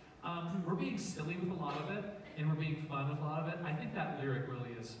 We're being silly with a lot of it, and we're being fun with a lot of it. I think that lyric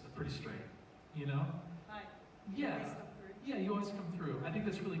really is pretty straight, you know? Hi. Yeah. Always come through. Yeah, you always come through. I think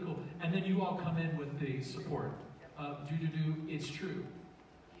that's really cool. And then you all come in with the support. It's true.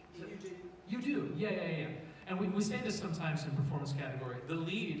 You do. You do, yeah. And we say this sometimes in performance category. The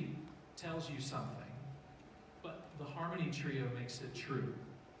lead tells you something, but the harmony trio makes it true.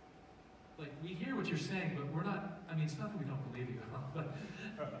 Like, we hear what you're saying, but we're not, I mean, it's not that we don't believe you,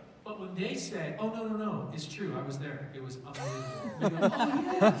 but when they say, oh, no, it's true, I was there, it was unbelievable. We go, oh,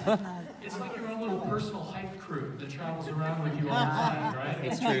 yeah. It's like your own little personal hype crew that travels around with you all the time, right?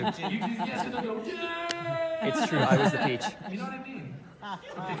 It's true. You do yes, and they go, yeah! It's true. I was the peach. You know what I mean?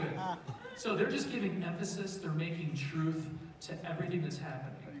 Okay, good. So they're just giving emphasis, they're making truth to everything that's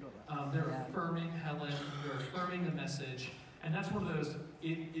happening. They're affirming Helen, they're affirming the message, and that's one of those,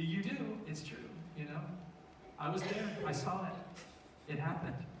 you do, it's true, you know? I was there, I saw it, it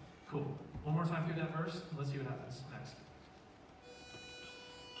happened. Cool. One more time through that verse, and let's see what happens next.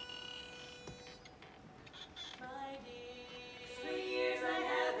 My dear, 3 years I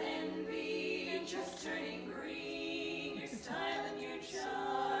have envied, and just turning green. Your style and your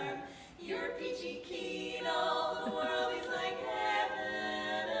charm, your peachy keen. All the world is like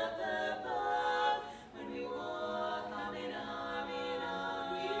heaven up above. When we walk, coming arm in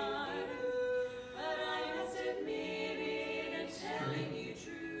arm. But I must admit it, and telling you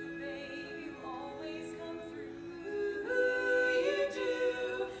true, babe, you always come through. You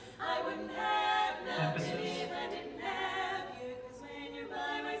do. I wouldn't have nothing if I didn't have you. 'Cause when you're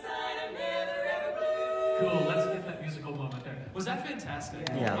by my side, I'm never ever blue. Cool, let's get that musical moment there. Was that fantastic?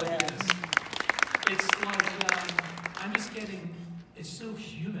 Yeah. Oh my goodness. It's like, I'm just getting, it's so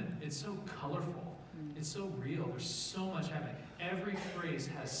human, it's so colorful, it's so real, there's so much happening. Every phrase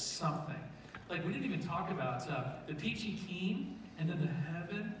has something. Like, we didn't even talk about the peachy keen, and then the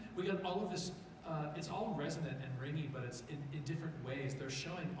heaven. We got all of this, it's all resonant and ringy, but it's in different ways. They're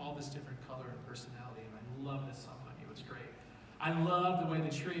showing all this different color and personality, and I love this song on you, it's great. I love the way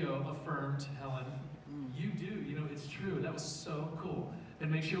the trio affirmed Helen. You do, you know, it's true. That was so cool. And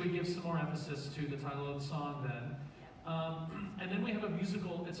make sure we give some more emphasis to the title of the song then. And then we have a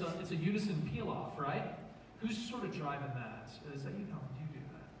musical, it's a unison peel-off, right? Who's sort of driving that? Is that you know, do you do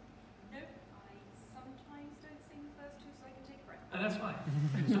that? Nope. I sometimes don't sing the first two so I can take a breath. And that's fine.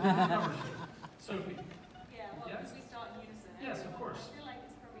 So then the Barbershop. Sophie. Yeah, well, Yeah. because we start in unison. Yes, of course. I feel like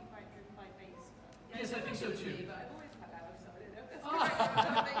it's probably quite driven by bass. Yes, I think so too. But I'm always quite loud, so I don't know if that's correct or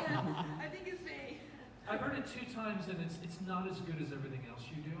not. But yeah, I think it's me. I've heard it 2 times, and it's not as good as everything else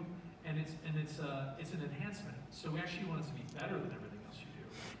you do, and it's an enhancement. So we actually want it to be better than everything else you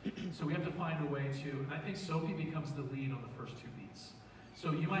do. So we have to find a way to, and I think Sophie becomes the lead on the first 2 beats.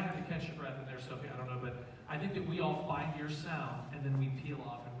 So you might have to catch your breath in there, Sophie. I don't know, but I think that we all find your sound, and then we peel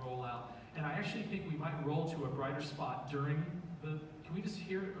off and roll out. And I actually think we might roll to a brighter spot during the. Can we just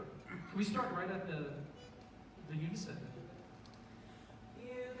hear? Can we start right at the unison?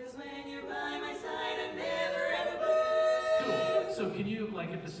 Cause when you're by my side, I'm never ever blue. Cool. So can you,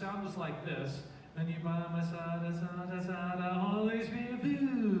 like, if the sound was like this, then you by my side, I'll always be a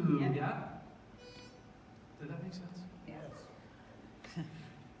blue. Yeah. Yeah? Did that make sense?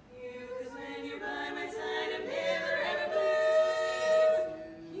 Cause when you're by my side, I'm never ever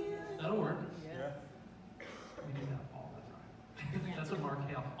blue. That'll work. Yeah. We do that all the time. That's what Mark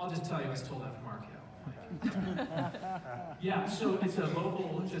Hale. I'll just tell you, I stole that from Mark Hale. Yeah, so it's a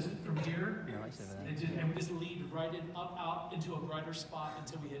vocal just from here, Yeah, right over there. and we just lead right in, up, out into a brighter spot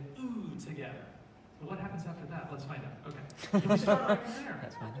until we hit ooh together. But what happens after that? Let's find out. Okay. Can we start right from there?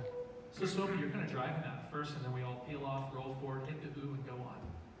 That's fine. So Sophie, you're kind of driving that first, and then we all peel off, roll forward, hit the ooh, and go on.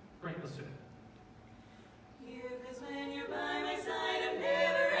 Great, let's do it. Cause when you're by my side, I'm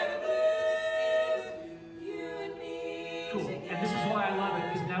never ever blue. You and me Cool. together. And this is why I love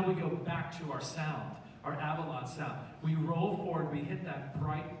it, because now we go back to our sound, our Avalon sound. We roll forward, we hit that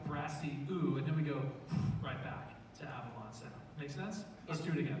bright, brassy ooh, and then we go right back to Avalon sound. Make sense? Let's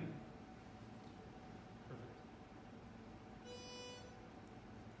do it again.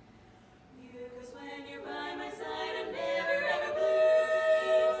 Cause when you're by my side, I'm never ever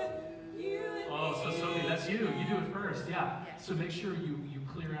blue. You and Oh, so Sophie, that's you. You do it first, yeah. So make sure you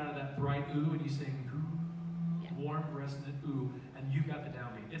clear out of that bright ooh and you sing ooh, warm, resonant ooh, and you've got the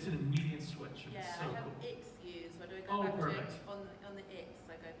downbeat. It's an immediate switch. Yeah, It's so I have cool. X used. Where do I Oh, go back perfect. to on the X?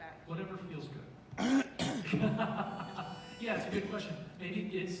 I go back. Whatever feels good. Yeah, it's a good question. Maybe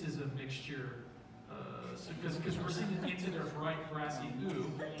it's is a mixture, because we're singing into their bright, brassy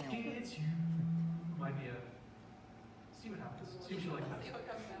ooh. It's you. Might be a. See what happens. See what you like See best. what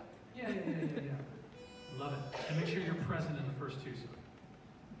comes out. Yeah. Love it. And make sure you're present in the first 2. So.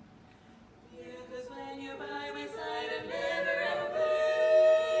 cause when you're by my side, I'm never ever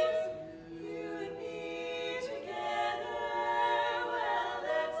blue. You and me together. Well,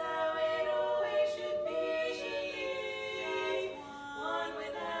 that's how it always should be. One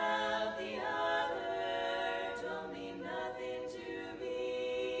without the other don't mean nothing to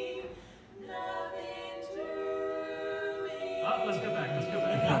me. Nothing to me. Oh, let's go back.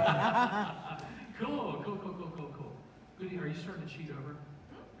 Cool. Goody, are you starting to cheat over?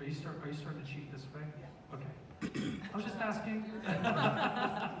 Are you starting to cheat this way? Yeah. Okay. I was just asking.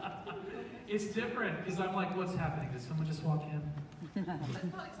 It's different because I'm like, what's happening? Did someone just walk in? It's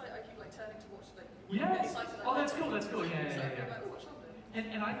partly because I keep like turning to watch like. Yes. excited, Oh, that's cool. That's cool. Yeah. So I'm like, oh, what's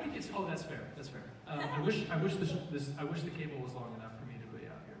happening? And I think it's. Oh, that's fair. I wish the cable was long enough for me to be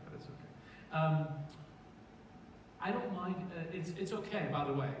out here, but it's okay. I don't mind. It's okay. By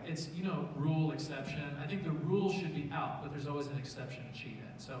the way, it's rule exception. I think the rule should be out, but there's always an exception to cheat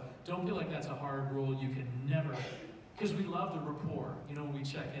in. So don't feel like that's a hard rule. You can never, because we love the rapport. When we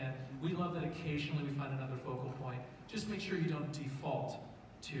check in, we love that occasionally we find another focal point. Just make sure you don't default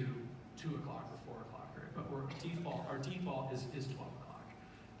to 2 o'clock or 4 o'clock, right? But our default is 12 o'clock.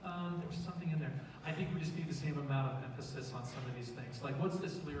 There was something in there. I think we just need the same amount of emphasis on some of these things. Like, what's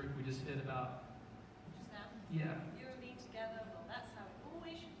this lyric we just hit about? Just now. Yeah. You and me together, well, that's how it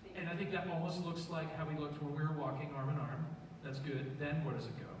always should be. And I think that almost looks like how we looked when we were walking arm in arm. That's good. Then where does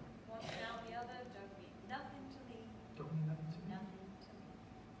it go? One without the other don't mean nothing to me. Don't mean nothing to me. Nothing to me.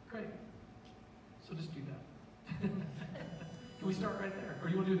 Great. So just do that. Can we start right there? Or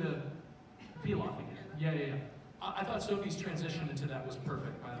you want to do the peel off again? Yeah. I thought Sophie's transition into that was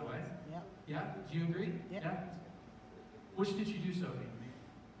perfect, by the way. Yeah. Yeah? Do you agree? Yeah. Which did you do, Sophie?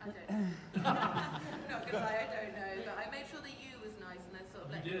 I don't know. Not gonna lie, I don't know. But I made sure the U was nice and I sort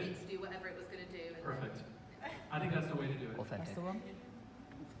of let You the did. X do whatever it was going to do. And Perfect. I think that's the way to do it. That's Authentic. the one.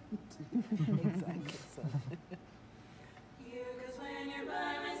 Exactly. So. Cause when you're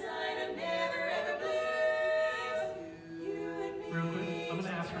by my side, I'm never ever blue. You and me. Real quick, I'm going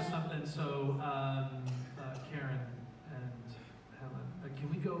to ask for something. So, Karen and Helen, can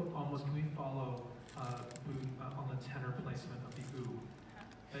we follow on the tenor placement of the ooh?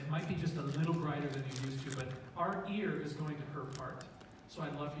 It might be just a little brighter than you're used to, but our ear is going to her part. So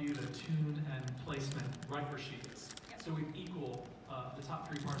I'd love for you to tune and placement right where she is. So we equal, the top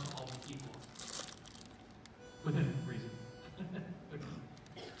 3 parts will all be equal. within reason.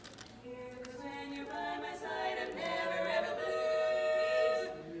 When you're by my side, I'm never ever blue.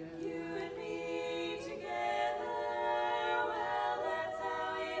 You and me together, well, that's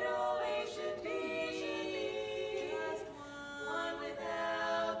how it always should be. Just one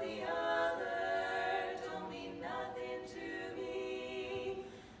without the other don't mean nothing to me.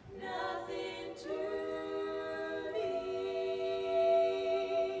 Nothing to me.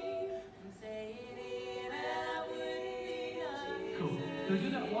 I'm saying it, I wouldn't be nothing. Cool. Can we do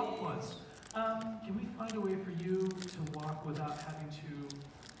that walk once? Can we find a way for you to walk without having to?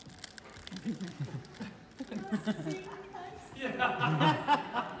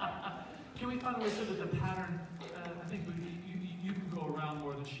 Yeah. Can we find a way so that the pattern? I think you can go around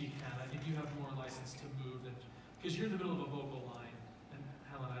more than she can. I think you have more license to move than because you're in the middle of a vocal line, and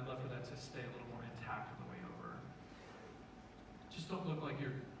Helen, I'd love for that to stay a little more intact on the way over. Just don't look like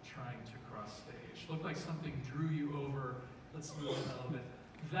you're trying to cross stage. Look like something drew you over. Let's move a little bit.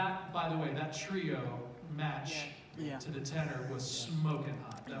 That, by the way, that trio match Yeah. to the tenor was smoking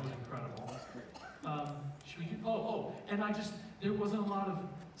hot. That was incredible. Should we do, and there wasn't a lot of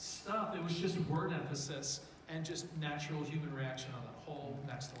stuff. It was just word emphasis and just natural human reaction on the whole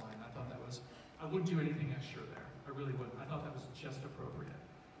next line. I thought that was, I wouldn't do anything extra there. I really wouldn't. I thought that was just appropriate.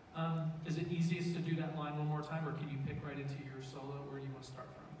 Is it easiest to do that line one more time, or can you pick right into your solo? Where do you want to start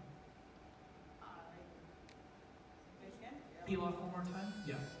from? Peel off one more time?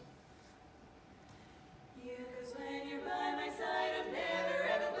 Yeah. You, 'cause when you're by my side, I'm never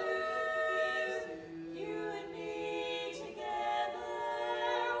ever blue. You and me together,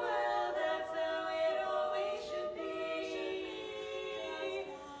 well, that's how it always should be.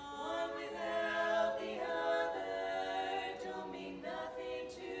 One without the other don't mean nothing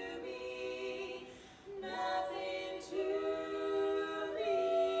to me. Nothing to me.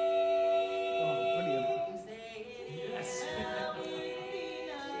 Oh, brilliant. I'm saying Yes.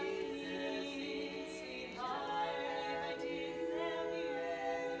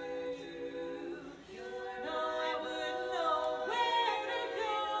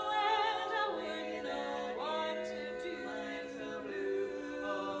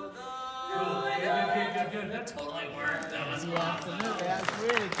 Good. That totally worked. That was Absolutely, that's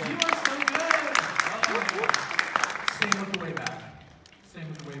really You good. are so good. Same with the way back.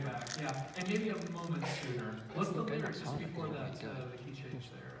 Yeah, and maybe a moment sooner. What's the lyrics just before that? The key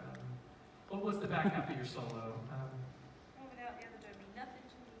change there. What was the back half of your solo? Without the other don't mean nothing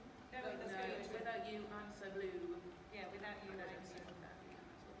to me. No, No, that's no, good. without you, I'm so blue. Yeah, without you, I don't see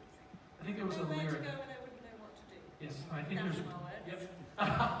I think there was a Nowhere to lyric. go and I wouldn't know what to do. Yes, I think That's there's. my words. Yep.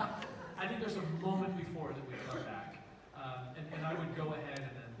 I think there's a moment before that we come back, and I would go ahead and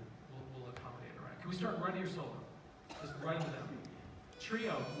then we'll accommodate it. Right? Can we start right at your solo? Just right on the down.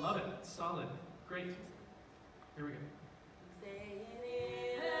 Trio, love it, solid, great. Here we go.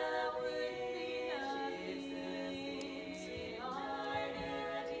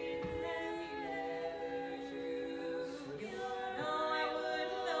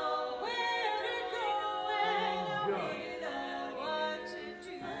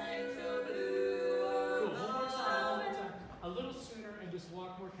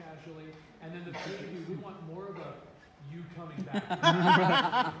 Walk more casually, and then the three of you, we want more of a you coming back.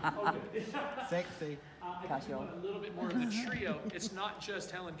 Okay. Sexy. I think we want a little bit more of the trio. It's not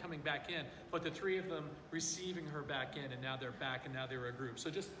just Helen coming back in, but the three of them receiving her back in, and now they're back, and now they're a group. So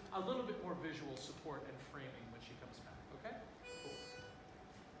just a little bit more visual support and framing when she comes back, okay? Cool.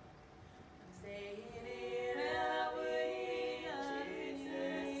 I'm saying it, I wouldn't be nothing to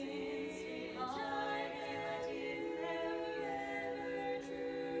see. Hard if I didn't have you ever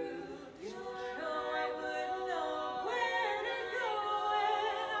true. You know I wouldn't know where to go,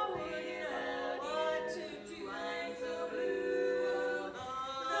 and I wouldn't know what to do. I'm so blue.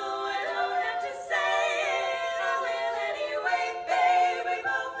 Though I don't have to say it, I will anyway, babe. We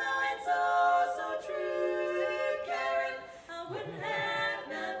both know it's so true. Karen, I wouldn't have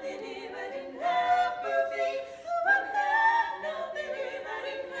nothing if I didn't have Buffy. Wouldn't have nothing if I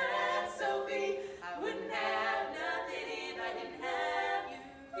didn't have Sophie. I wouldn't have nothing if I didn't have you.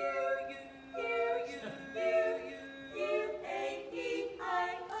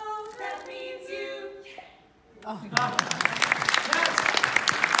 A-E-I-O. That means you. Oh, Yes.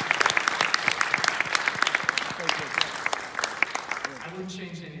 so good. I wouldn't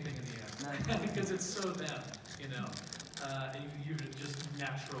change anything in the end because it's so them, you know. And you just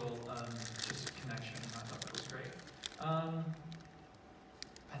natural, just connection. I thought that was great. I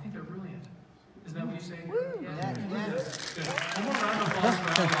think they're brilliant. Is that what you say? Yeah, yes. Good. One more round of applause for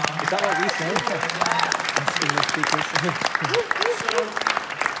Avalon. Is that what we say? That's in the speakers. So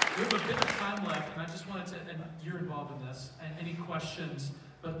we have a bit of time left. left, and I just wanted to, and you're involved in this, and any questions,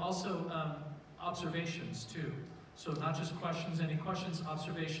 but also observations too. So not just questions, any questions,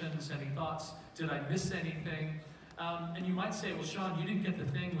 observations, any thoughts, did I miss anything? And you might say, well, Sean, you didn't get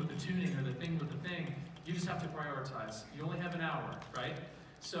the thing with the tuning or the thing with the thing. You just have to prioritize. You only have an hour, right?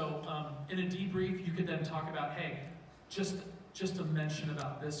 So in a debrief, you could then talk about, hey, just a mention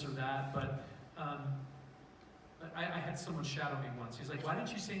about this or that, but I had someone shadow me once. He's like, why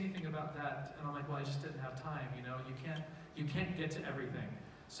didn't you say anything about that? And I'm like, well, I just didn't have time, you know? You can't get to everything.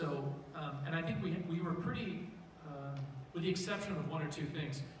 So, and I think we were pretty, with the exception of one or two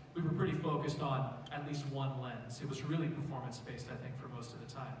things, we were pretty focused on at least one lens. It was really performance-based, I think, for most of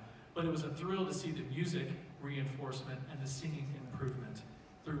the time. But it was a thrill to see the music reinforcement and the singing improvement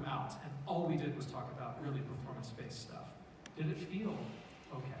throughout. And all we did was talk about really performance-based stuff. Did it feel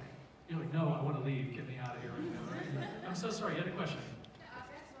okay? You're like, no, I want to leave. Get me out of here right now. Right? I'm so sorry. You had a question. Yeah, I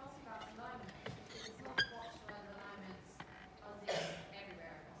guess to ask about alignment. It's not watch-led alignments as in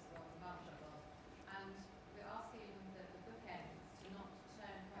everywhere across the world in Barbershop. And we're asking the bookends to not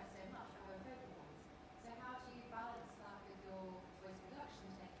turn quite so much, but we're vocal ones. So how do you balance that with your voice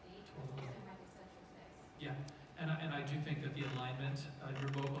production technique and also have your central space? Yeah, and I do think that the alignment, your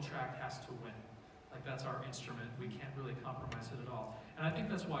vocal track has to win. Like, that's our instrument. We can't really compromise it at all. And I think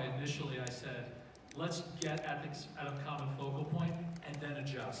that's why initially I said, let's get at a common focal point and then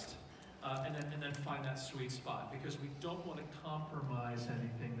adjust. And then find that sweet spot, because we don't want to compromise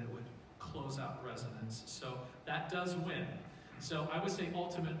anything that would close out resonance. So that does win. So I would say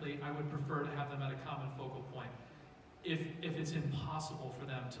ultimately I would prefer to have them at a common focal point. If it's impossible for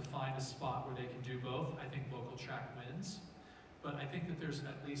them to find a spot where they can do both, I think vocal track wins. But I think that there's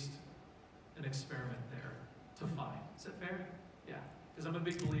at least an experiment there to find. Is that fair? Yeah, because I'm a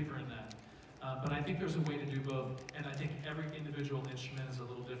big believer in that. But I think there's a way to do both, and I think every individual instrument is a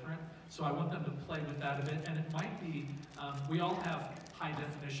little different. So I want them to play with that a bit, and it might be, we all have high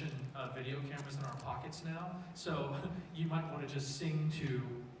definition video cameras in our pockets now, so you might want to just sing to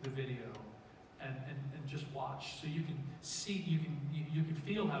the video and just watch. So you can see, you can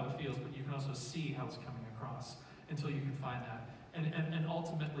feel how it feels, but you can also see how it's coming across until you can find that. And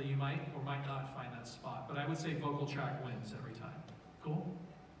ultimately you might or might not find that spot, but I would say vocal track wins every time. Cool?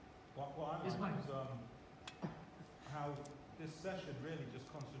 What I like is how this session really just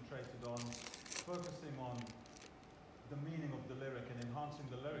concentrated on focusing on the meaning of the lyric and enhancing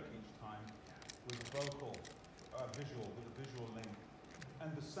the lyric each time with a vocal, visual, with a visual link.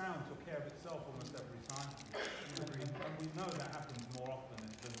 And the sound took care of itself almost every time. And we know that happens more often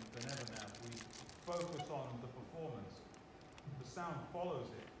than ever now. We focus on the performance. The sound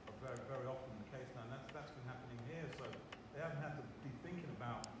follows it very, very often the case now, and that's been happening here. So they haven't had to be thinking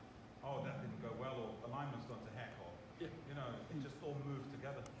about, oh, that didn't go well, or alignment's gone to heck, or, you know, it just all moved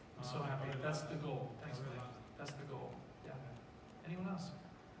together. I'm so happy. That's the goal. Thanks, Mike. That's the goal. Yeah. Anyone else?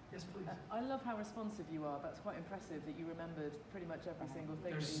 Yes, please. I love how responsive you are. That's quite impressive that you remembered pretty much every single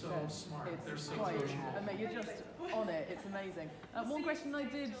thing They're that you so said. smart. It's They're so quite, coachable. I mean, you're just on it. It's amazing. One question I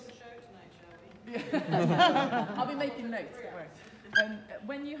did. On the show tonight, shall we? I'll be making notes. Don't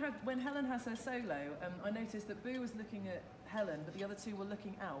worry. When Helen has her solo, I noticed that Boo was looking at Helen, but the other two were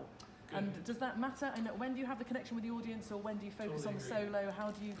looking out. Good. And does that matter? And when do you have the connection with the audience, or when do you focus Totally on the agree. solo?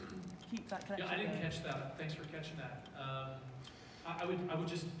 How do you keep that connection? Yeah, I didn't going? catch that. Thanks for catching that. I would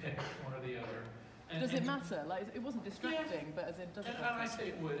just pick one or the other. Does it matter? Like, it wasn't distracting, but as in, does it And matter? I say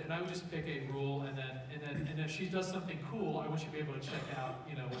it would, and I would just pick a rule, and if she does something cool, I want you to be able to check out,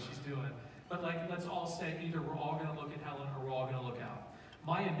 you know, what she's doing. But like, let's all say either we're all going to look at Helen or we're all going to look out.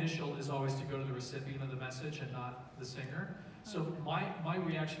 My initial is always to go to the recipient of the message and not the singer. So my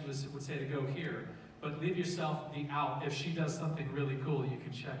reaction would say to go here, but leave yourself the out. If she does something really cool, you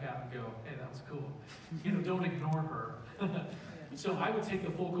can check out and go, hey, that was cool. You know, don't ignore her. So I would take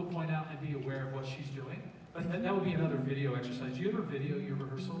the focal point out and be aware of what she's doing. But that would be another video exercise. Do you ever video your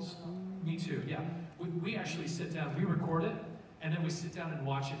rehearsals? Me too, yeah. We actually sit down, we record it, and then we sit down and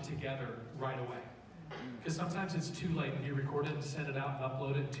watch it together right away. Because sometimes it's too late when you record it and send it out and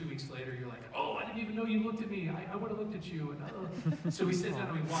upload it, and 2 weeks later you're like, oh, I didn't even know you looked at me. I would have looked at you. And, so we sit down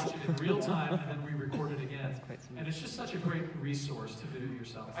and we watch it in real time, and then we record it again. And it's just such a great resource to video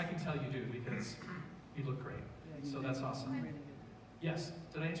yourself. I can tell you do, because you look great. So that's awesome. Really good. Yes,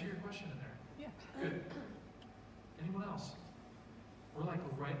 did I answer your question in there? Yeah. Good. Anyone else? We're like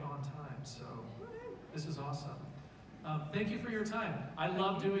right on time, so this is awesome. Thank you for your time. I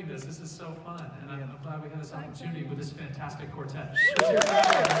love doing this. This is so fun, and I'm glad we had this opportunity with this fantastic quartet. Let's hear it for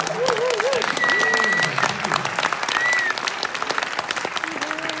everyone.